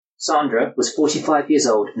Sandra was 45 years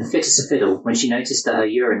old and fit as a fiddle when she noticed that her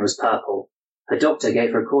urine was purple. Her doctor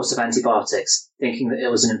gave her a course of antibiotics, thinking that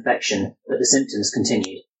it was an infection, but the symptoms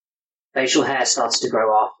continued. Facial hair started to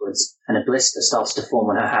grow afterwards, and a blister started to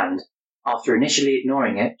form on her hand. After initially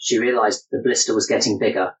ignoring it, she realized that the blister was getting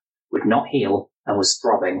bigger, would not heal, and was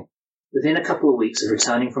throbbing. Within a couple of weeks of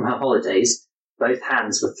returning from her holidays, both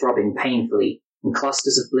hands were throbbing painfully, and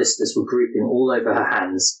clusters of blisters were grouping all over her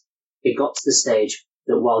hands. It got to the stage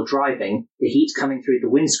that while driving, the heat coming through the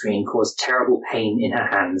windscreen caused terrible pain in her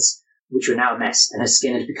hands, which were now a mess, and her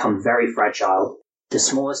skin had become very fragile. The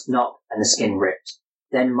smallest knock and the skin ripped.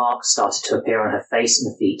 Then marks started to appear on her face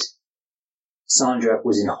and feet. Sandra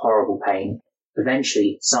was in horrible pain.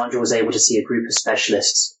 Eventually, Sandra was able to see a group of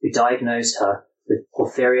specialists who diagnosed her with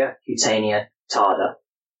porphyria cutanea tarda.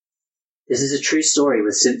 This is a true story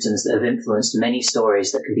with symptoms that have influenced many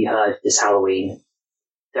stories that can be heard this Halloween.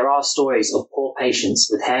 There are stories of poor patients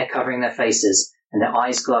with hair covering their faces and their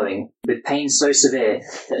eyes glowing, with pain so severe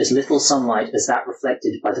that as little sunlight as that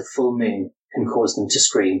reflected by the full moon can cause them to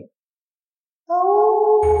scream.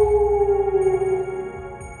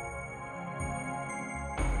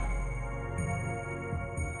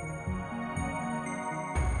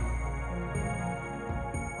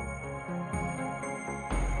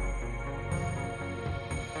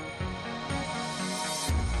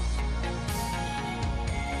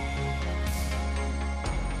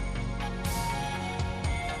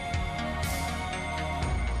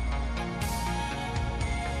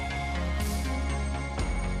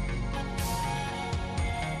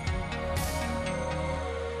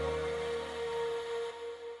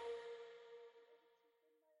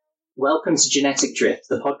 Welcome to Genetic Drift,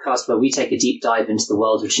 the podcast where we take a deep dive into the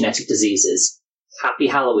world of genetic diseases. Happy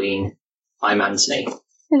Halloween. I'm Anthony.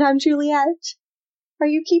 And I'm Juliet. Are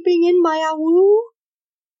you keeping in my awoo?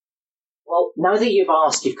 Well, now that you've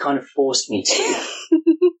asked, you've kind of forced me to.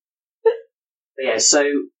 But yeah, so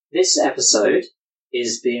this episode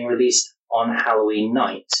is being released on Halloween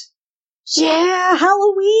night. Yeah,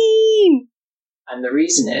 Halloween! And the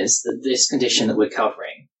reason is that this condition that we're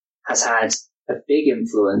covering has had a big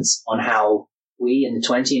influence on how we in the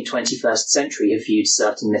 20th and 21st century have viewed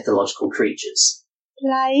certain mythological creatures.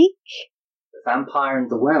 Like? The vampire and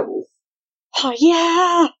the werewolf. Oh,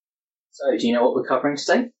 yeah! So, do you know what we're covering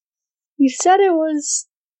today? You said it was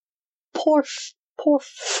Porphyria.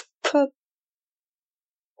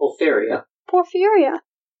 Porphyria.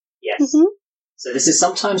 Yes. Mm-hmm. So this is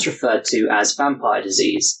sometimes referred to as vampire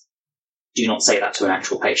disease. Do not say that to an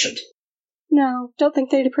actual patient. No, don't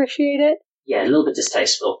think they'd appreciate it. Yeah, a little bit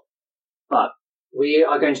distasteful. But we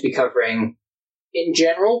are going to be covering, in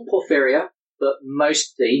general, porphyria, but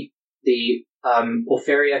mostly the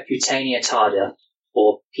porphyria cutanea tarda,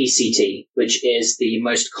 or PCT, which is the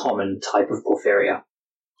most common type of porphyria.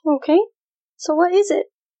 Okay. So what is it?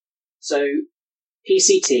 So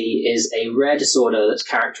PCT is a rare disorder that's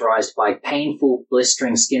characterized by painful,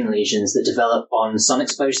 blistering skin lesions that develop on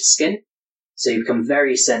sun-exposed skin. So you become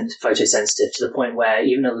very photosensitive to the point where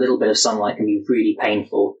even a little bit of sunlight can be really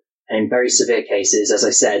painful. And in very severe cases, as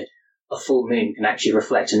I said, a full moon can actually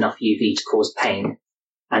reflect enough UV to cause pain.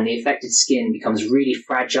 And the affected skin becomes really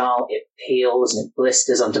fragile, it peels and it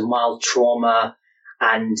blisters under mild trauma,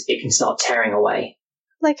 and it can start tearing away.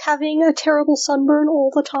 Like having a terrible sunburn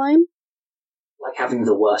all the time? Like having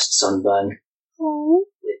the worst sunburn. Oh.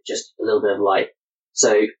 With just a little bit of light.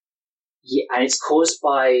 So, yeah, and it's caused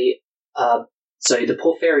by... So the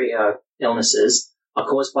porphyria illnesses are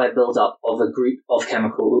caused by a build-up of a group of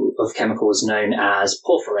chemicals known as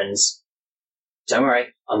porphyrins. Don't worry,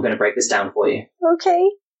 I'm going to break this down for you. Okay.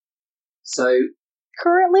 So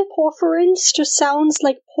currently porphyrins just sounds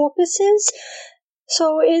like porpoises.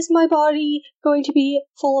 So is my body going to be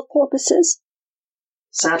full of porpoises?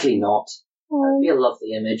 Sadly not. That'd be a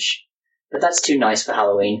lovely image. But that's too nice for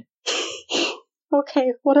Halloween.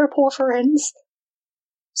 Okay, what are porphyrins?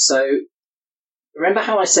 So, remember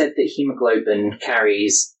how I said that hemoglobin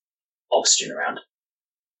carries oxygen around?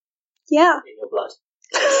 Yeah. In your blood?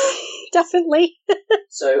 Definitely.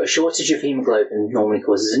 So, a shortage of hemoglobin normally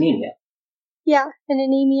causes anemia. Yeah, and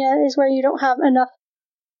anemia is where you don't have enough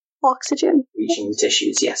oxygen. Reaching the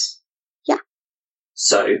tissues, yes. Yeah.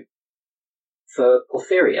 So, for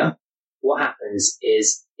porphyria, what happens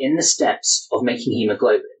is, in the steps of making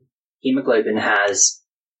hemoglobin has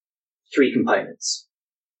three components.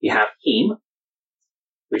 You have heme,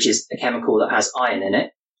 which is a chemical that has iron in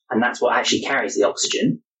it, and that's what actually carries the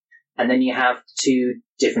oxygen. And then you have two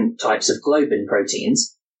different types of globin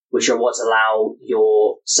proteins, which are what allow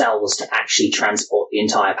your cells to actually transport the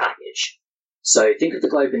entire package. So think of the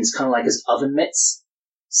globins kind of like as oven mitts.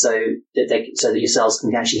 so that your cells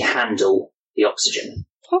can actually handle the oxygen.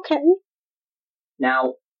 Okay.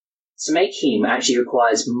 Now, to make heme actually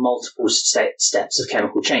requires multiple steps of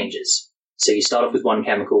chemical changes. So you start off with one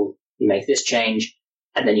chemical, you make this change,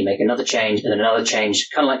 and then you make another change, and then another change,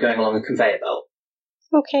 kind of like going along a conveyor belt.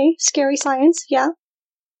 Okay, scary science, yeah.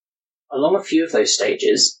 Along a few of those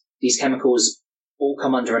stages, these chemicals all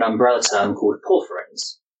come under an umbrella term called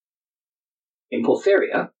porphyrins. In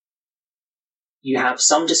porphyria, you have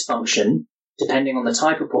some dysfunction, depending on the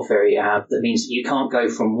type of porphyria you have, that means that you can't go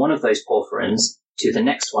from one of those porphyrins to the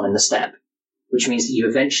next one in the step, which means that you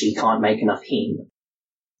eventually can't make enough heme.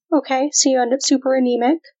 Okay, so you end up super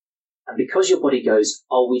anemic. And because your body goes,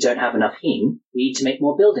 oh, we don't have enough heme, we need to make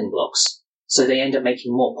more building blocks. So they end up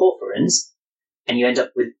making more porphyrins, and you end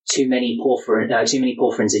up with too many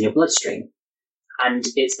porphyrins in your bloodstream. And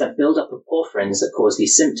it's the build-up of porphyrins that cause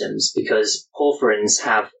these symptoms, because porphyrins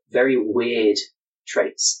have very weird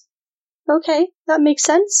traits. Okay, that makes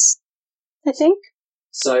sense, I think.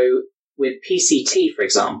 So with PCT, for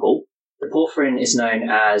example, the porphyrin is known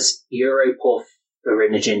as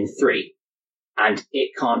uroporphyrinogen 3, and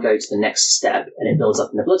it can't go to the next step, and it builds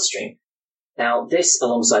up in the bloodstream. Now, this,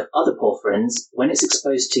 alongside other porphyrins, when it's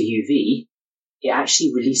exposed to UV, it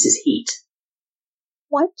actually releases heat.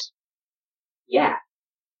 What? Yeah.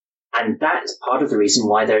 And that's part of the reason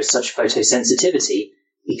why there is such photosensitivity,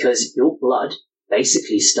 because your blood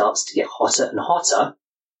basically starts to get hotter and hotter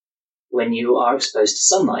when you are exposed to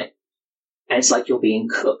sunlight. And it's like you're being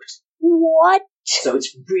cooked. What? So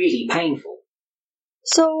it's really painful.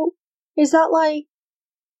 So, is that like...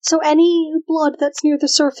 So any blood that's near the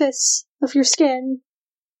surface of your skin,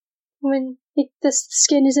 when the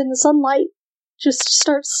skin is in the sunlight, just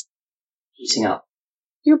starts... Heating up.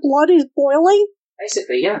 Your blood is boiling?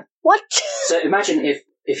 Basically, yeah. What? So imagine if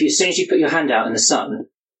as soon as you put your hand out in the sun,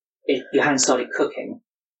 your hand started cooking.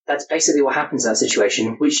 That's basically what happens in that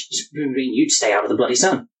situation, which would mean you'd stay out of the bloody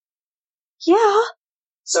sun. Yeah.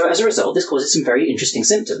 So as a result, this causes some very interesting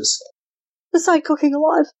symptoms. Besides cooking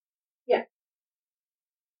alive? Yeah.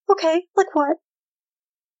 Okay, like what?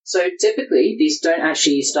 So typically, these don't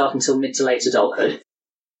actually start until mid to late adulthood.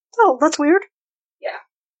 Oh, that's weird.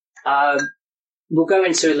 Yeah. We'll go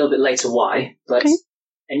into a little bit later why, but okay.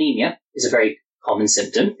 Anemia is a very common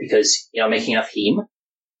symptom because you're not making enough heme,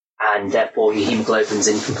 and therefore your hemoglobin's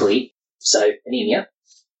incomplete. So anemia.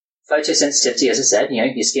 Photosensitivity, as I said,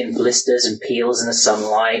 your skin blisters and peels in the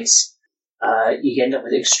sunlight. You end up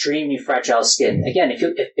with extremely fragile skin. Again,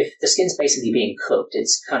 if the skin's basically being cooked,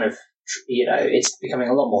 it's kind of, it's becoming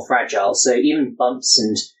a lot more fragile. So even bumps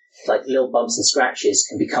and like little bumps and scratches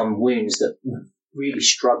can become wounds that really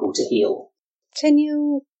struggle to heal. Can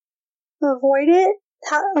you avoid it?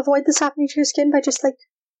 Avoid this happening to your skin by just like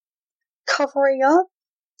covering up?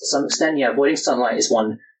 To some extent, yeah. Avoiding sunlight is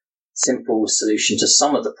one simple solution to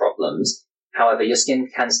some of the problems. However, your skin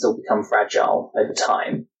can still become fragile over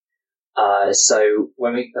time. So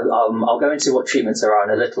when I'll go into what treatments there are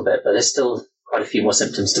in a little bit, but there's still quite a few more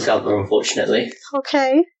symptoms to cover, unfortunately.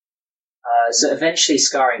 Okay. So eventually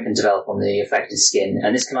scarring can develop on the affected skin,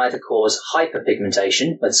 and this can either cause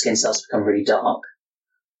hyperpigmentation, where the skin starts to become really dark,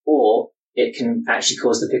 or it can actually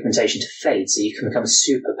cause the pigmentation to fade, so you can become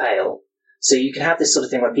super pale. So you can have this sort of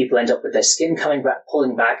thing where people end up with their skin coming back,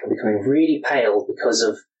 pulling back, and becoming really pale because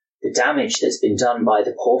of the damage that's been done by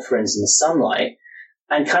the porphyrins in the sunlight,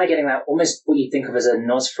 and kind of getting that almost what you think of as a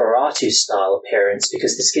Nosferatu-style appearance,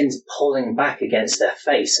 because the skin's pulling back against their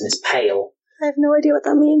face and it's pale. I have no idea what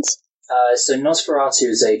that means. So Nosferatu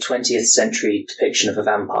is a 20th century depiction of a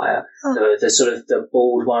vampire. Oh. The sort of the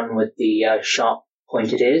bald one with the sharp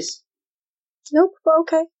pointed ears. Nope, but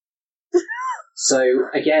okay. So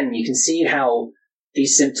again, you can see how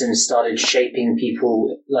these symptoms started shaping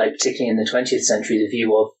people, like particularly in the 20th century, the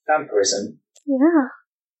view of vampirism. Yeah.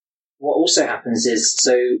 What also happens is,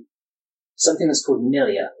 so something that's called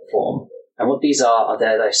milia form. And what these are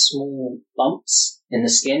they're like small bumps in the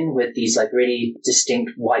skin with these like really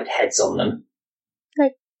distinct white heads on them.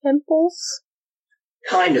 Like pimples?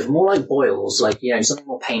 Kind of, more like boils, like, something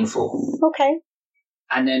more painful. Okay.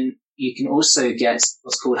 And then you can also get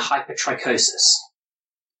what's called hypertrichosis.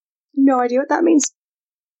 No idea what that means.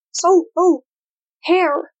 Oh,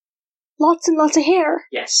 hair. Lots and lots of hair.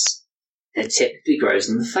 Yes. It typically grows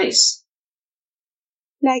on the face.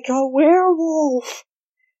 Like a werewolf.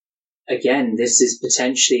 Again, this has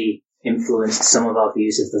potentially influenced some of our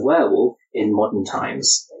views of the werewolf in modern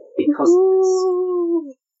times because of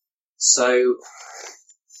this.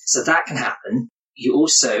 So that can happen. You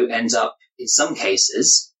also end up, in some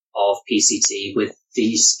cases of PCT, with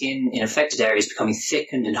the skin in affected areas becoming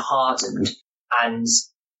thickened and hardened, and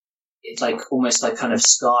it's like almost like kind of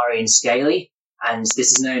scarry and scaly, and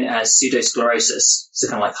this is known as pseudosclerosis, so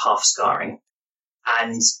kind of like half scarring.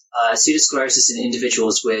 And pseudosclerosis in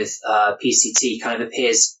individuals with PCT kind of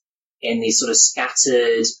appears in these sort of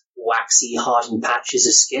scattered, waxy, hardened patches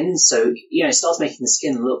of skin. So, it starts making the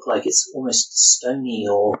skin look like it's almost stony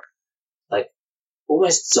or like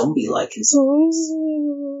almost zombie-like in some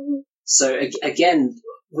ways. So again,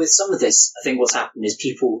 with some of this, I think what's happened is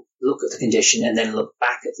people look at the condition and then look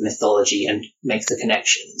back at the mythology and make the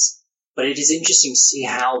connections. But it is interesting to see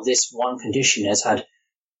how this one condition has had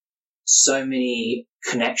so many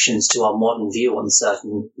connections to our modern view on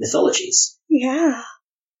certain mythologies. Yeah.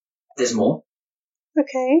 There's more.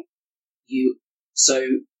 Okay. So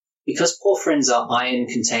because porphyrins are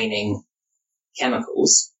iron-containing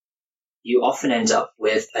chemicals, you often end up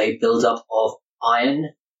with a buildup of iron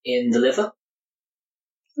in the liver.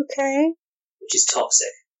 Okay. Which is toxic.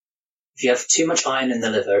 If you have too much iron in the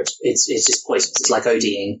liver, it's just poisonous. It's like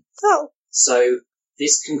ODing. Oh. So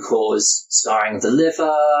this can cause scarring of the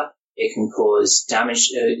liver. It can cause damage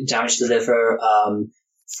to the liver,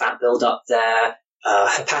 fat buildup there,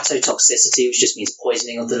 hepatotoxicity, which just means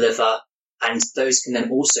poisoning of the liver, and those can then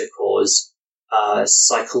also cause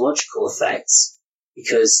psychological effects,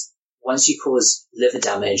 because once you cause liver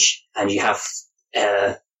damage and you have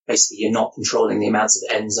basically you're not controlling the amounts of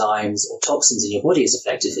enzymes or toxins in your body as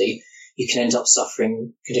effectively, you can end up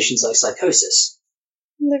suffering conditions like psychosis.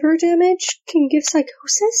 Liver damage can give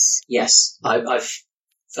psychosis? Yes, I've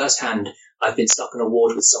firsthand, I've been stuck in a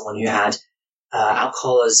ward with someone who had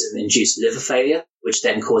alcoholism-induced liver failure, which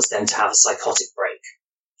then caused them to have a psychotic break.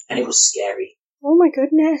 And it was scary. Oh my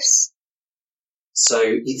goodness. So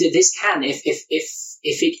this can, if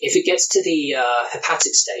it gets to the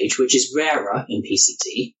hepatic stage, which is rarer in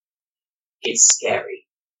PCT, it's scary.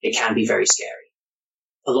 It can be very scary.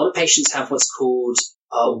 A lot of patients have what's called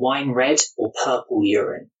wine red or purple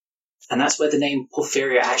urine. And that's where the name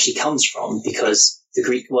porphyria actually comes from, because the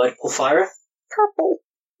Greek word porphyra. Purple.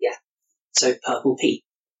 Yeah. So purple pee.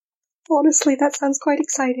 Honestly, that sounds quite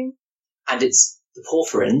exciting. And it's the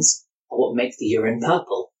porphyrins are what make the urine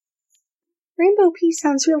purple. Rainbow pee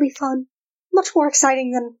sounds really fun. Much more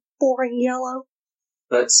exciting than boring yellow.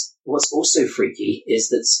 But what's also freaky is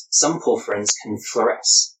that some porphyrins can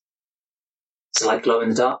fluoresce. So like glow in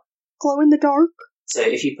the dark. Glow in the dark? So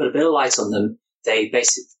if you put a bit of light on them, they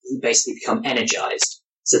basically become energized.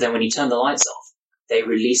 So then when you turn the lights off, they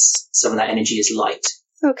release some of that energy as light.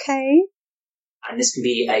 Okay. And this can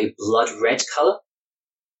be a blood red color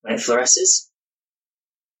when it fluoresces.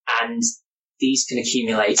 And these can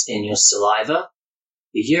accumulate in your saliva,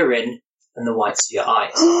 your urine, and the whites of your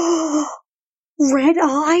eyes. Red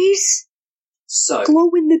eyes? So, glow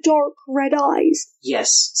in the dark red eyes.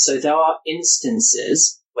 Yes. So there are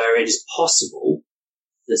instances where it is possible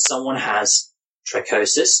that someone has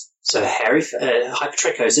trichosis, so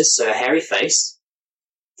hypertrichosis, so a hairy face.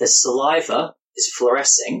 The saliva is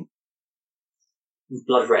fluorescing,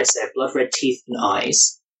 blood red. So they have blood red teeth and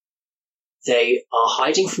eyes. They are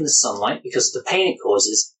hiding from the sunlight because of the pain it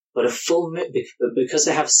causes, but a full moon, because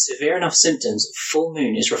they have severe enough symptoms, a full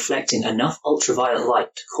moon is reflecting enough ultraviolet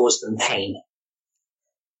light to cause them pain.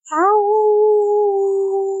 Ow!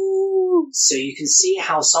 So you can see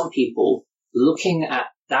how some people, looking at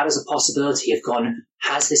that as a possibility, have gone,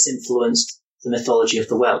 has this influenced the mythology of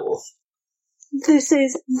the werewolf? This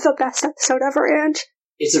is the best episode ever, and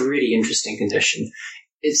it's a really interesting condition.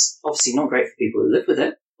 It's obviously not great for people who live with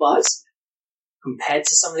it, but compared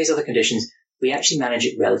to some of these other conditions, we actually manage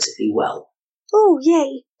it relatively well. Oh,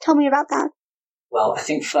 yay. Tell me about that. Well, I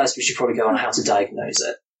think first we should probably go on how to diagnose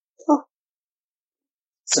it. Oh.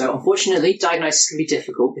 So, unfortunately, diagnosis can be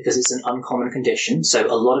difficult because it's an uncommon condition, so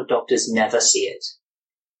a lot of doctors never see it.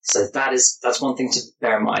 So that's one thing to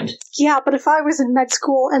bear in mind. Yeah, but if I was in med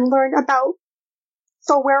school and learned about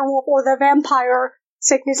the werewolf or the vampire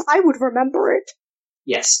sickness, I would remember it.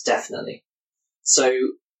 Yes, definitely. So,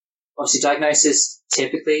 obviously, diagnosis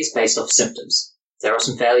typically is based off symptoms. There are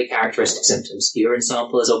some fairly characteristic symptoms. Urine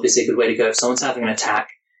sample is obviously a good way to go. If someone's having an attack,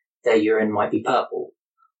 their urine might be purple,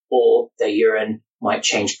 or their urine might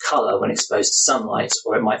change colour when exposed to sunlight,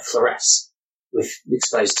 or it might fluoresce if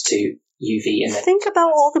exposed to UV. And think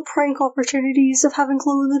about all the prank opportunities of having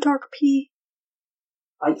glow-in-the-dark pee.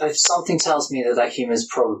 Something tells me that humour is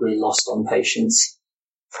probably lost on patients.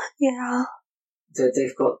 Yeah.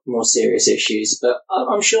 They've got more serious issues, but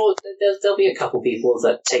I'm sure there'll be a couple people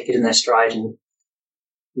that take it in their stride and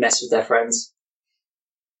mess with their friends.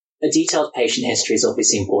 A detailed patient history is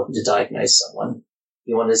obviously important to diagnose someone.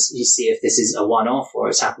 You want to see if this is a one-off or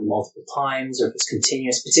it's happened multiple times, or if it's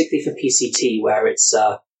continuous, particularly for PCT where it's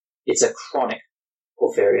a chronic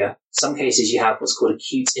porphyria. some cases you have what's called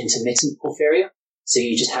acute intermittent porphyria. So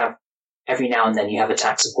you just have, every now and then you have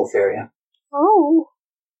attacks of porphyria. Oh.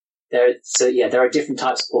 There are different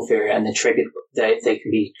types of porphyria, and they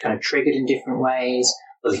can be kind of triggered in different ways,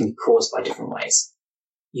 or they can be caused by different ways.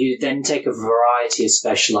 You then take a variety of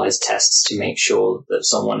specialized tests to make sure that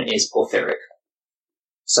someone is porphyric.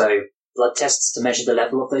 So blood tests to measure the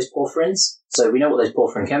level of those porphyrins. So we know what those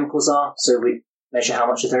porphyrin chemicals are, so we measure how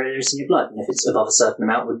much of there is in your blood. And if it's above a certain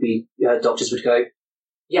amount, doctors would go,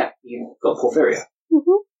 yeah, you've got porphyria.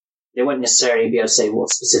 Mm-hmm. They won't necessarily be able to say what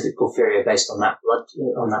specific porphyria based on that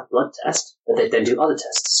blood test, but they'd then do other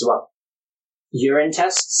tests as well. Urine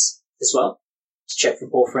tests as well, to check for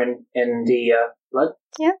porphyrin in the blood.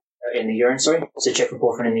 Yeah. In the urine, sorry. So check for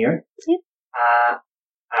porphyrin in the urine. Yeah.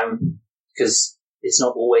 Because it's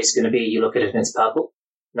not always going to be, you look at it and it's purple.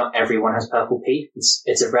 Not everyone has purple pee.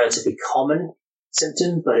 It's a relatively common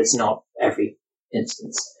symptom, but it's not every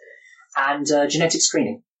instance. And genetic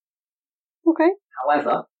screening. Okay.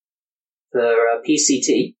 However, for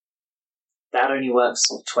PCT, that only works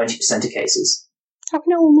on 20% of cases. How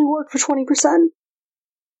can it only work for 20%?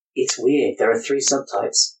 It's weird. There are 3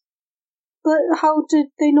 subtypes. But how did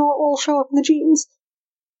they not all show up in the genes?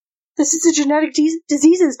 This is a genetic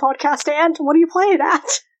diseases podcast, and what are you playing at?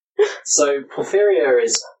 So porphyria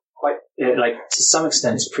is quite, to some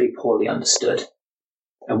extent, it's pretty poorly understood,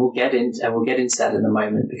 and we'll get into that in a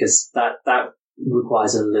moment because that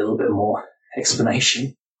requires a little bit more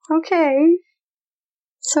explanation. Okay.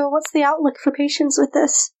 So what's the outlook for patients with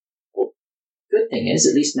this? Well, good thing is,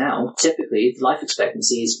 at least now, typically life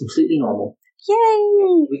expectancy is completely normal.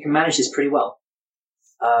 Yay! We can manage this pretty well.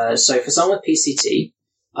 So for someone with PCT,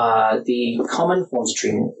 the common forms of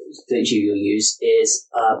treatment that you'll use is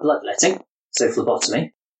bloodletting, so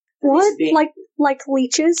phlebotomy. What? Like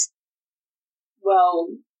leeches? Well,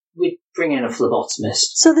 we'd bring in a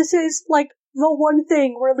phlebotomist. So this is like the one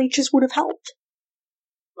thing where leeches would have helped.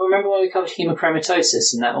 Well, remember when we covered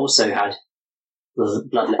hemochromatosis, and that also had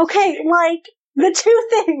bloodletting? Okay, like the 2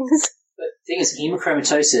 things. But the thing is,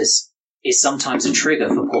 hemochromatosis is sometimes a trigger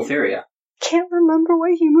for porphyria. Can't remember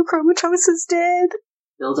what hemochromatosis did.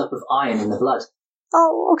 Build-up of iron in the blood.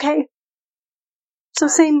 Oh, okay. So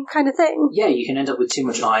same kind of thing. Yeah, you can end up with too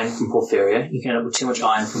much iron from porphyria. You can end up with too much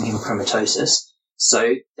iron from hemochromatosis.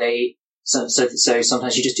 So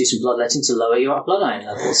sometimes you just do some bloodletting to lower your blood iron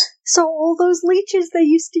levels. So all those leeches they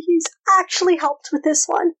used to use actually helped with this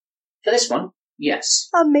one. For this one, yes.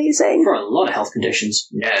 Amazing. For a lot of health conditions,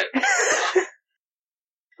 no.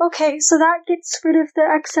 Okay, so that gets rid of the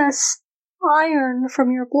excess iron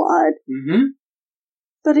from your blood. Mm-hmm.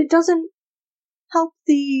 But it doesn't help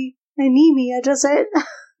the anemia, does it?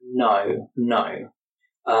 No.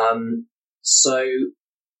 So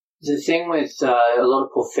the thing with a lot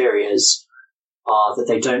of porphyrias are that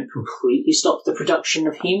they don't completely stop the production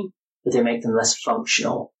of heme, but they make them less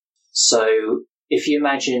functional. So if you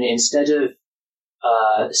imagine instead of,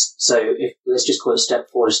 let's just call it step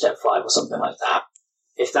 4 to step 5 or something like that.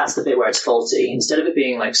 If that's the bit where it's faulty, instead of it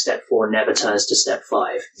being like step 4 never turns to step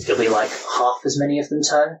 5, it'll be like half as many of them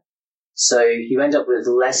turn. So you end up with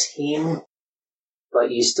less heme,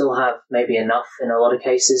 but you still have maybe enough in a lot of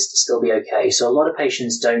cases to still be okay. So a lot of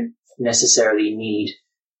patients don't necessarily need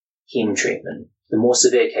heme treatment. The more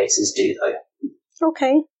severe cases do, though.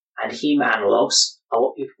 Okay. And heme analogs are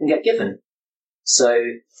what people can get given. So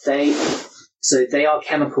they are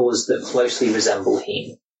chemicals that closely resemble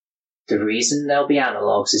heme. The reason they'll be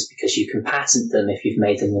analogs is because you can patent them if you've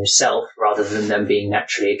made them yourself, rather than them being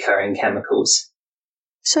naturally occurring chemicals.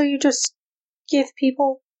 So you just give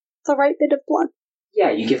people the right bit of blood?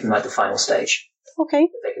 Yeah, you give them like the final stage. Okay.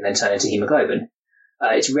 They can then turn into hemoglobin.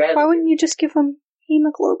 It's rare. Why wouldn't you just give them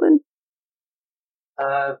hemoglobin?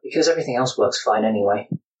 Because everything else works fine anyway.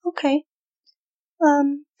 Okay.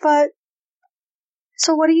 But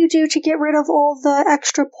so what do you do to get rid of all the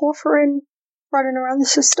extra porphyrin running around the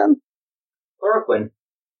system? Chloroquine.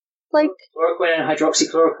 Like chloroquine and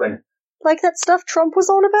hydroxychloroquine. Like that stuff Trump was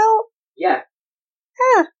on about? Yeah.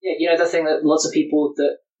 Yeah. Yeah, you know the thing that lots of people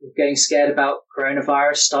that were getting scared about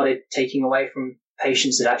coronavirus started taking away from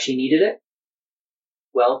patients that actually needed it?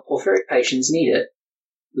 Well, porphyric patients need it.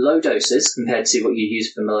 Low doses compared to what you'd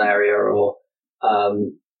use for malaria or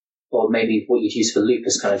maybe what you'd use for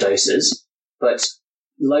lupus kind of doses. But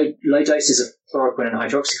low doses of chloroquine and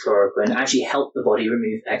hydroxychloroquine actually help the body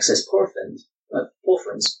remove excess porphyrins.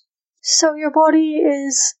 So your body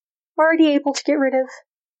is already able to get rid of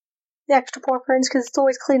the extra porphyrins because it's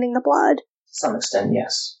always cleaning the blood. To some extent,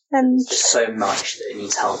 yes. And it's just so much that it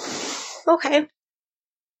needs help. Okay.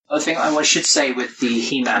 Other thing I should say with the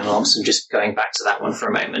heme analogs, and just going back to that one for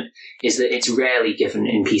a moment, is that it's rarely given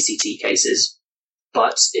in PCT cases,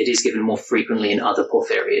 but it is given more frequently in other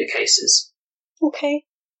porphyria cases. Okay.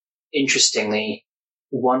 Interestingly,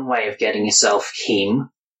 one way of getting yourself heme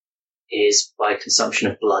is by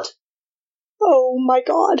consumption of blood. Oh my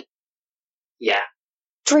god. Yeah.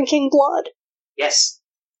 Drinking blood. Yes,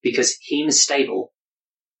 because heme is stable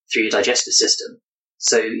through your digestive system.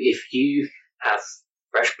 So if you have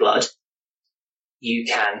fresh blood, you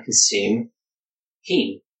can consume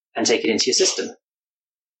heme and take it into your system.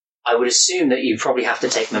 I would assume that you probably have to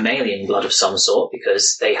take mammalian blood of some sort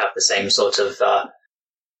because they have the same sort of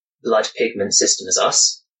blood pigment system as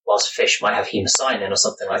us, whilst fish might have hemocyanin or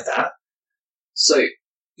something like that. So,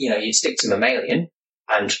 you'd stick to mammalian,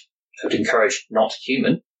 and I would encourage not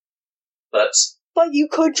human, but you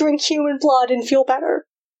could drink human blood and feel better.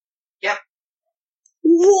 Yeah.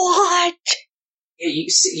 What? Yeah,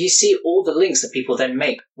 you see all the links that people then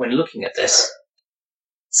make when looking at this.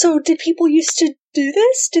 So did people used to do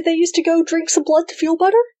this? Did they used to go drink some blood to feel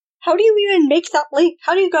better? How do you even make that link?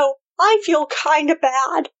 How do you go, I feel kinda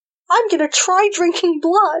bad. I'm gonna try drinking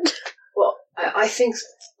blood. Well, I think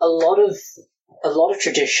a lot of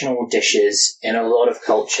traditional dishes in a lot of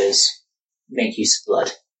cultures make use of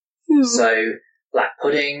blood. So, black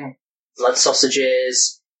pudding, blood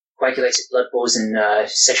sausages, coagulated blood balls in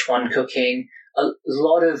Sichuan cooking. A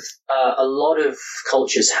lot of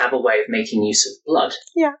cultures have a way of making use of blood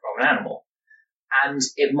from an animal. And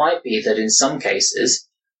it might be that in some cases,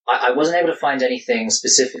 I wasn't able to find anything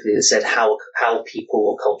specifically that said how people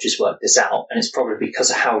or cultures work this out, and it's probably because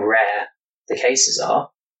of how rare the cases are,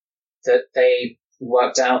 that they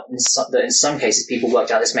worked out, that in some cases people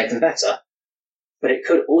worked out this made them better. But it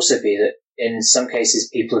could also be that in some cases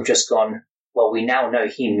people have just gone, well, we now know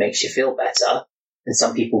heme makes you feel better, and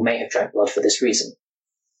some people may have drank blood for this reason.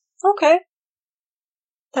 Okay.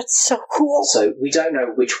 That's so cool. So we don't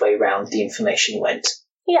know which way round the information went.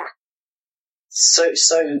 Yeah. So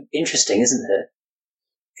interesting, isn't it?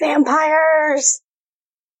 Vampires!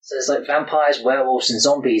 So it's like vampires, werewolves, and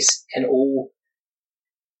zombies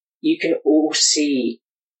you can all see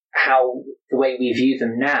how the way we view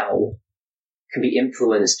them now can be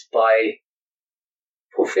influenced by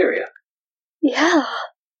porphyria. Yeah.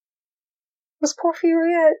 Was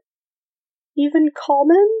porphyria even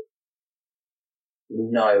common?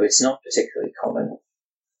 No, it's not particularly common.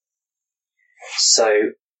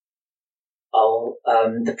 So,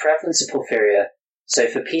 the prevalence of porphyria, so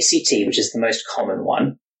for PCT, which is the most common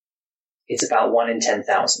one, it's about 1 in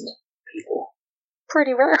 10,000 people.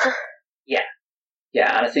 Pretty rare.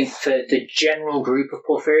 Yeah, and I think for the general group of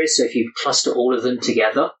porphyria, so if you cluster all of them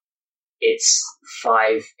together, it's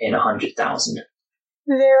 5 in 100,000.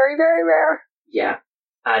 Very, very rare. Yeah,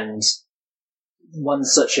 and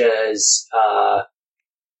ones such as,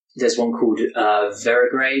 there's one called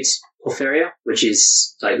verigrade porphyria, which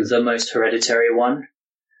is like the most hereditary one,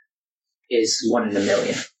 is 1 in a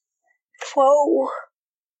million. Whoa.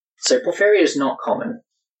 So porphyria is not common.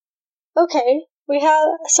 Okay, we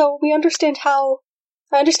understand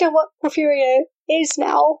I understand what porphyria is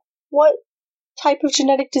now. What type of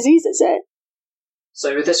genetic disease is it?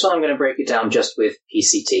 So with this one, I'm going to break it down just with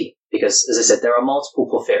PCT, because, as I said, there are multiple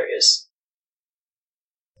porphyrias.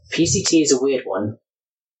 PCT is a weird one,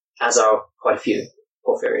 as are quite a few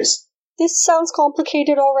porphyrias. This sounds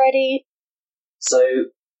complicated already. So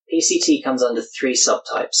PCT comes under 3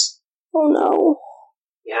 subtypes. Oh no.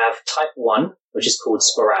 You have type 1, which is called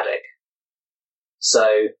sporadic. So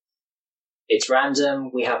it's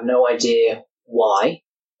random, we have no idea why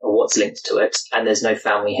or what's linked to it, and there's no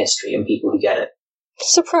family history in people who get it.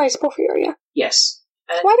 Surprise porphyria. Yes.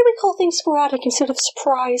 Why do we call things sporadic instead of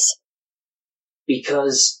surprise?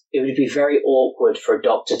 Because it would be very awkward for a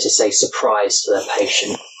doctor to say surprise to their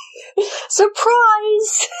patient.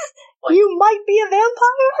 Surprise! Like, you might be a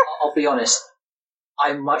vampire? I'll be honest.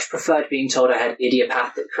 I much preferred being told I had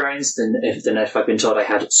idiopathic Crohn's than if I'd been told I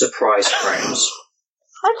had surprise Crohn's.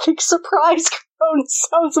 I think surprise Crohn's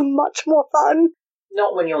sounds much more fun.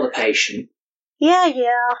 Not when you're the patient. Yeah.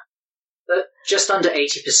 But just under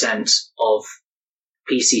 80% of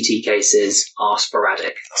PCT cases are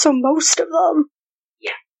sporadic. So most of them?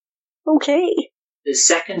 Yeah. Okay. The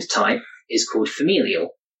second type is called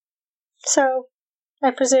familial. So,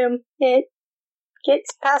 I presume it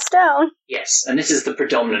gets passed down. Yes, and this is the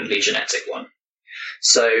predominantly genetic one.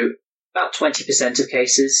 So, about 20% of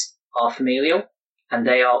cases are familial, and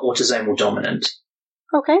they are autosomal dominant.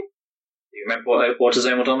 Okay. Do you remember what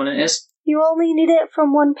autosomal dominant is? You only need it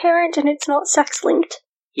from one parent and it's not sex-linked.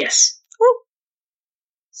 Yes. Oh.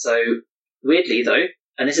 So, weirdly though,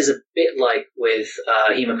 and this is a bit like with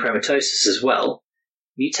hemochromatosis as well,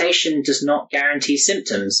 mutation does not guarantee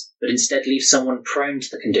symptoms, but instead leaves someone prone to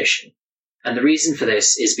the condition. And the reason for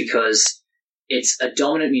this is because it's a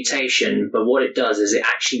dominant mutation, but what it does is it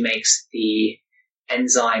actually makes the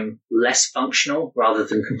enzyme less functional rather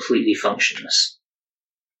than completely functionless.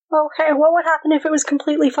 Okay, what would happen if it was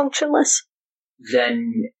completely functionless?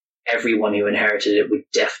 Then everyone who inherited it would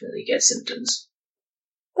definitely get symptoms.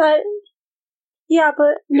 But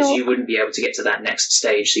Because no. you wouldn't be able to get to that next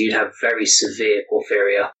stage, so you'd have very severe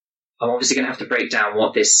porphyria. I'm obviously going to have to break down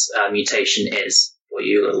what this mutation is for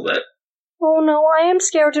you a little bit. Oh no, I am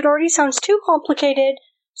scared. It already sounds too complicated.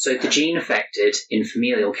 So the gene affected in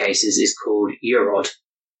familial cases is called UROD.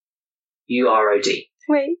 UROD.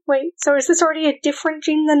 Wait, so is this already a different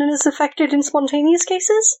gene than it is affected in spontaneous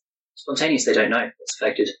cases? Spontaneous, they don't know what's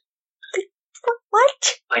affected.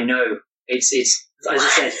 What? I know. It's as I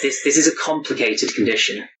said, this is a complicated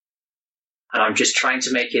condition. And I'm just trying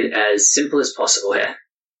to make it as simple as possible here.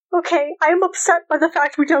 Okay, I am upset by the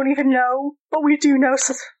fact we don't even know, but we do know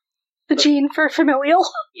the gene for familial.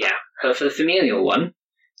 Yeah, but for the familial one,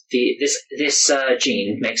 this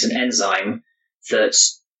gene makes an enzyme that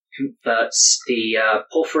converts the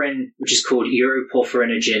porphyrin, which is called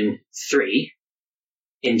uroporphyrinogen 3,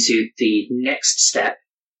 into the next step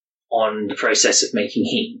on the process of making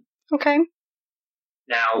heme. Okay.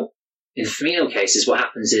 Now, in familial cases, what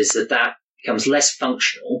happens is that becomes less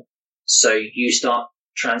functional, so you start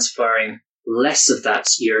transferring less of that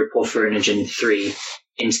uroporphyrinogen 3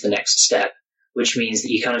 into the next step, which means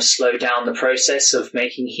that you kind of slow down the process of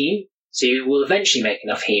making heme. So you will eventually make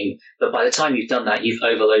enough heme, but by the time you've done that, you've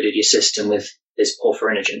overloaded your system with this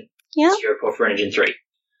porphyrinogen, Yeah. this uroporphyrinogen 3.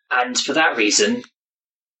 And for that reason,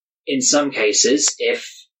 in some cases, if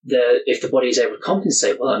the body is able to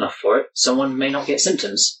compensate well enough for it, someone may not get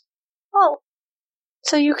symptoms. Oh.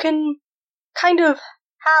 So you can kind of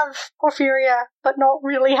have porphyria, but not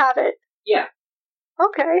really have it. Yeah.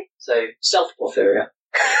 Okay. So stealth porphyria.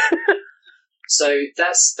 So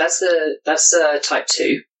that's type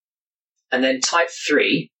 2, and then type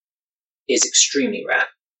 3 is extremely rare.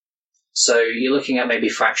 So you're looking at maybe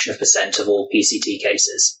a fraction of % of all PCT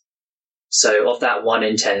cases. So of that 1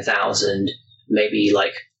 in 10,000, maybe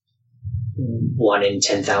like 1 in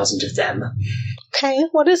 10,000 of them. Okay,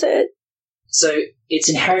 what is it? So it's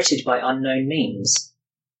inherited by unknown means.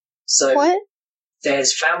 So What?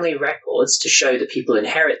 there's family records to show that people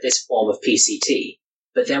inherit this form of PCT,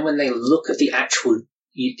 but then when they look at the actual,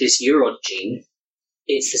 this UROD gene,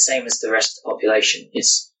 it's the same as the rest of the population.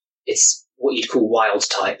 It's what you'd call wild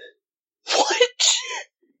type. What?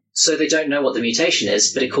 So they don't know what the mutation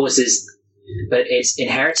is, but it's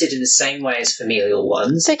inherited in the same way as familial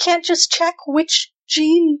ones. They can't just check which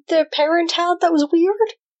gene their parent had that was weird?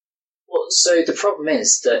 Well, so the problem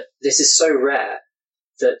is that this is so rare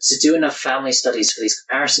that to do enough family studies for these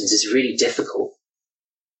comparisons is really difficult.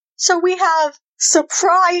 So we have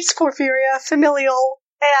surprise porphyria, familial,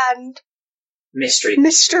 and Mystery.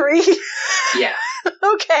 mystery. Yeah.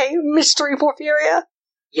 Okay, mystery porphyria.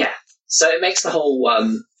 Yeah. So it makes the whole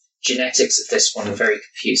genetics of this one very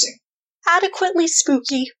confusing. Adequately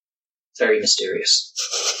spooky. Very mysterious.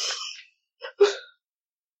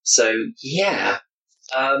 So, yeah.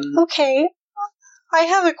 Okay, I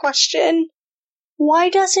have a question. Why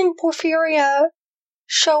doesn't porphyria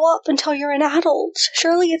show up until you're an adult?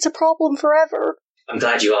 Surely it's a problem forever. I'm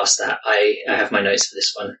glad you asked that. I have my notes for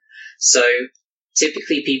this one. So,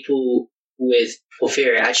 typically people with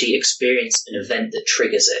porphyria actually experience an event that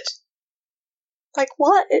triggers it. Like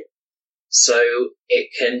what? So, it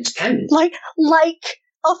can depend. Like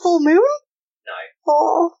a full moon? No.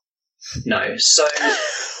 Oh. No. So,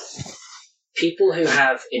 people who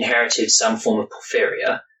have inherited some form of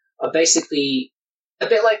porphyria are basically a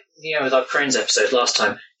bit like, with our Crohn's episode last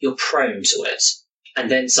time, you're prone to it, and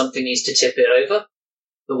then something needs to tip it over,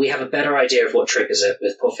 but we have a better idea of what triggers it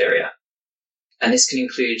with porphyria. And this can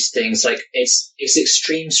include things like it's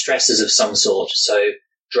extreme stresses of some sort, so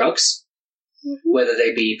drugs, whether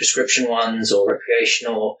they be prescription ones or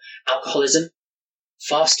recreational, alcoholism,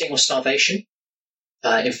 fasting or starvation,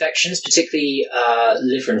 infections, particularly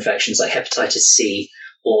liver infections like hepatitis C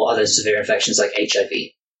or other severe infections like HIV,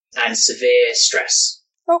 and severe stress.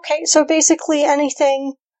 Okay, so basically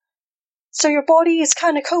anything. So your body is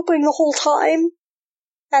kind of coping the whole time,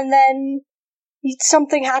 and then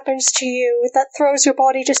something happens to you that throws your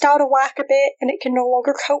body just out of whack a bit, and it can no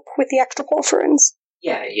longer cope with the extra porphyrins.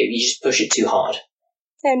 Yeah, you just push it too hard.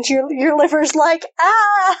 And your liver's like,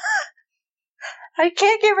 I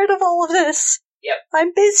can't get rid of all of this. Yep.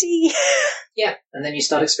 I'm busy. Yeah, and then you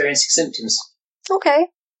start experiencing symptoms. Okay.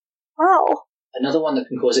 Wow. Another one that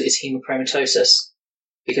can cause it is hemochromatosis,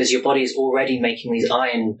 because your body is already making these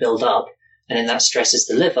iron build up, and then that stresses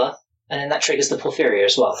the liver, and then that triggers the porphyria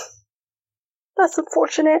as well. That's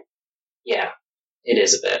unfortunate. Yeah, it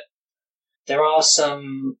is a bit. There are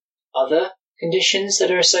some other conditions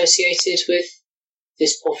that are associated with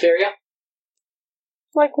this porphyria.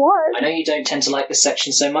 Like what? I know you don't tend to like this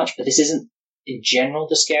section so much, but this isn't, in general,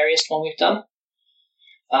 the scariest one we've done.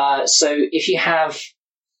 So if you have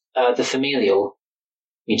the familial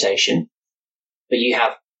mutation, but you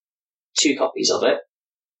have 2 copies of it,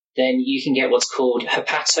 then you can get what's called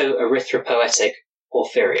hepatoerythropoietic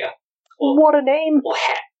porphyria. What a name. Or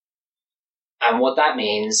HEP. And what that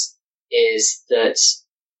means is that,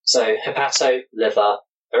 so hepato, liver,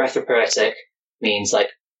 erythropoietic means like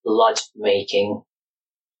blood-making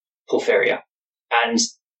porphyria. And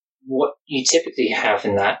what you typically have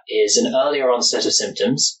in that is an earlier onset of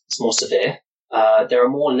symptoms. It's more severe. There are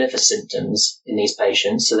more liver symptoms in these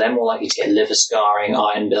patients, so they're more likely to get liver scarring,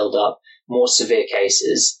 iron buildup, more severe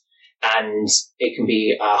cases, and it can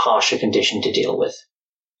be a harsher condition to deal with.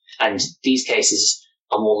 And these cases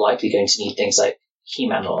are more likely going to need things like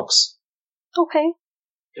heme analogs. Okay.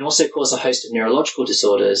 It can also cause a host of neurological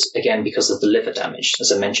disorders, again, because of the liver damage,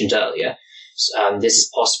 as I mentioned earlier. This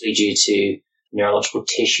is possibly due to neurological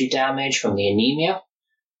tissue damage from the anemia,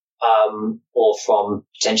 or from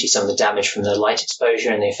potentially some of the damage from the light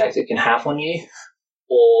exposure and the effect it can have on you,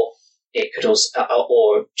 or it could also,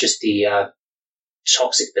 or just the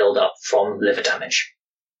toxic buildup from liver damage.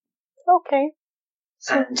 Okay.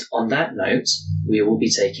 And on that note, we will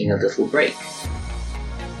be taking a little break.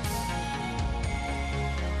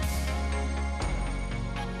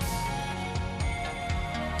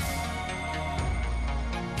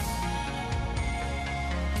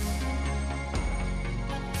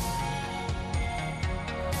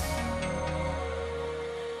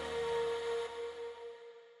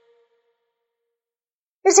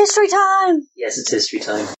 It's history time! Yes, it's history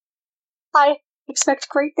time. I expect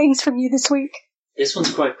great things from you this week. This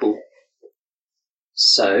one's quite cool.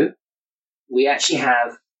 So, we actually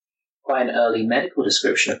have quite an early medical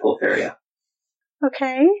description of porphyria.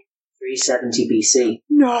 Okay. 370 BC.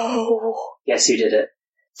 No. Guess who did it?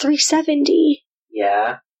 370.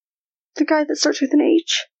 Yeah. The guy that starts with an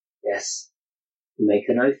H. Yes. You make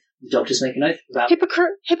an oath. The doctors make an oath about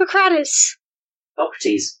Hippocrates. Hippocrates.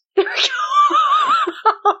 There we go.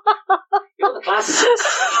 You're the classicist.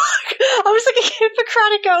 I was thinking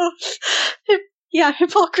Hippocratic Oath. Yeah,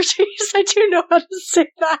 Hippocrates. I do know how to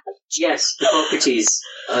say that. Yes, Hippocrates.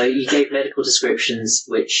 He gave medical descriptions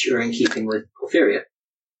which are in keeping with porphyria.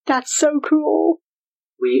 That's so cool.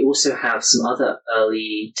 We also have some other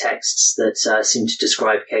early texts that seem to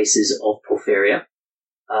describe cases of porphyria.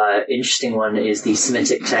 Interesting one is the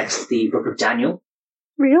Semitic text, the Book of Daniel.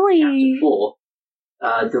 Really? Chapter 4.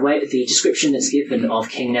 The description that's given of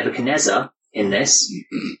King Nebuchadnezzar in this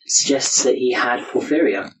suggests that he had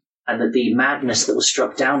porphyria, and that the madness that was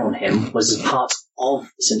struck down on him was a part of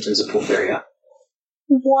the symptoms of porphyria.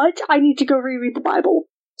 What? I need to go reread the Bible.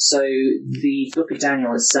 So the Book of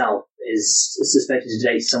Daniel itself is suspected to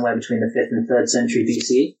date somewhere between the 5th and 3rd century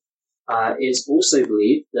BCE. It is also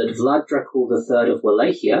believed that Vlad Dracul III of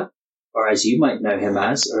Wallachia, or as you might know him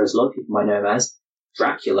as, or as a lot of people might know him as,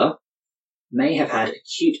 Dracula, may have had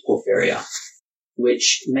acute porphyria,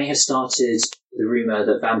 which may have started the rumour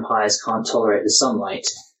that vampires can't tolerate the sunlight,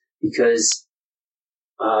 because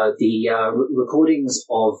the recordings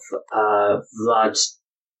of Vlad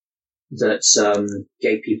that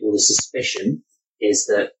gave people the suspicion is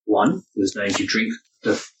that, one, he was known to drink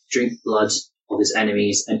blood of his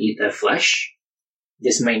enemies and eat their flesh.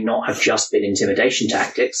 This may not have just been intimidation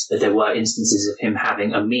tactics, but there were instances of him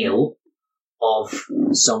having a meal of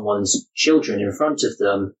someone's children in front of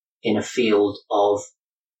them in a field of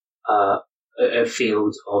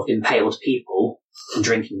impaled people and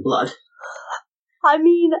drinking blood. I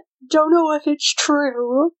mean, don't know if it's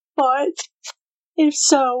true, but if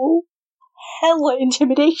so, hella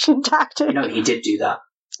intimidation tactic. No, he did do that.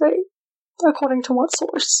 Right. According to what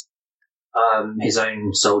source? His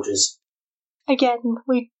own soldiers. Again,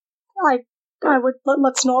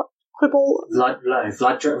 let's not quibble.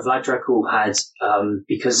 Vlad Dracul had,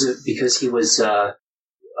 because he was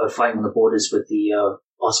fighting on the borders with the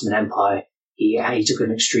Ottoman Empire, he took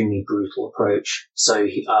an extremely brutal approach. So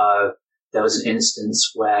there was an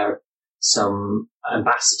instance where some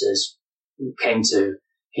ambassadors came to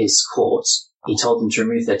his court. He told them to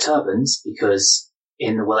remove their turbans because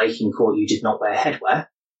in the Wallachian court you did not wear headwear.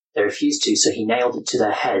 They refused to, so he nailed it to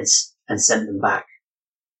their heads and sent them back.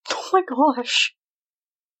 Oh my gosh.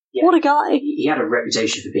 Yeah. What a guy. He had a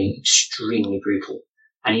reputation for being extremely brutal.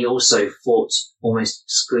 And he also fought almost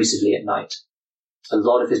exclusively at night. A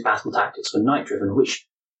lot of his battle tactics were night-driven, which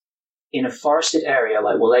in a forested area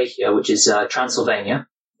like Wallachia, which is Transylvania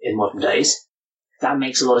in modern days, that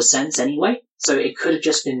makes a lot of sense anyway. So it could have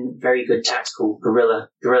just been very good tactical guerrilla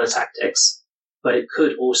tactics, but it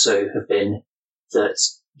could also have been that,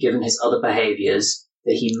 given his other behaviours,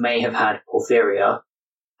 that he may have had porphyria,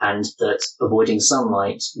 and that avoiding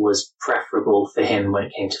sunlight was preferable for him when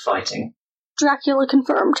it came to fighting. Dracula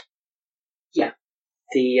confirmed. Yeah.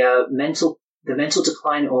 The mental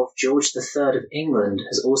decline of George III of England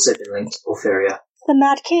has also been linked to porphyria. The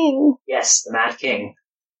Mad King. Yes, the Mad King.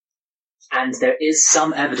 And there is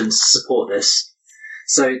some evidence to support this.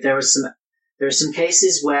 So there are some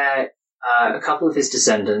cases where a couple of his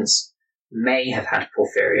descendants may have had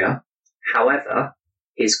porphyria. However,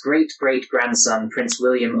 his great-great-grandson, Prince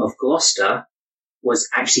William of Gloucester, was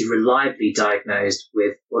actually reliably diagnosed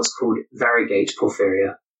with what's called variegate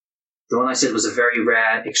porphyria. The one I said was a very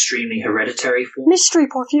rare, extremely hereditary form. Mystery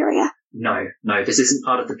porphyria. No, this isn't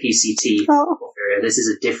part of the PCT porphyria. This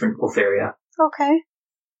is a different porphyria. Okay.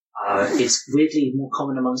 It's weirdly more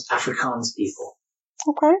common amongst Afrikaans people.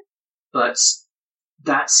 Okay. But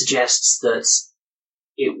that suggests that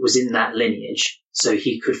it was in that lineage, so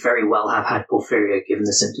he could very well have had porphyria given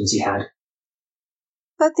the symptoms he had.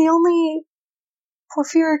 But the only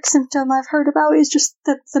porphyric symptom I've heard about is just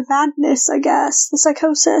the madness, I guess, the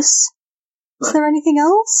psychosis. Is there anything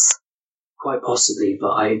else? Quite possibly,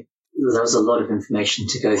 but there was a lot of information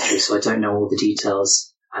to go through, so I don't know all the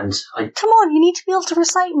details. And Come on, you need to be able to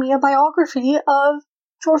recite me a biography of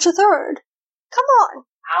George III. Come on!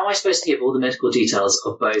 How am I supposed to give all the medical details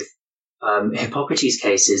of both Hippocrates'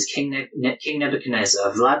 cases, King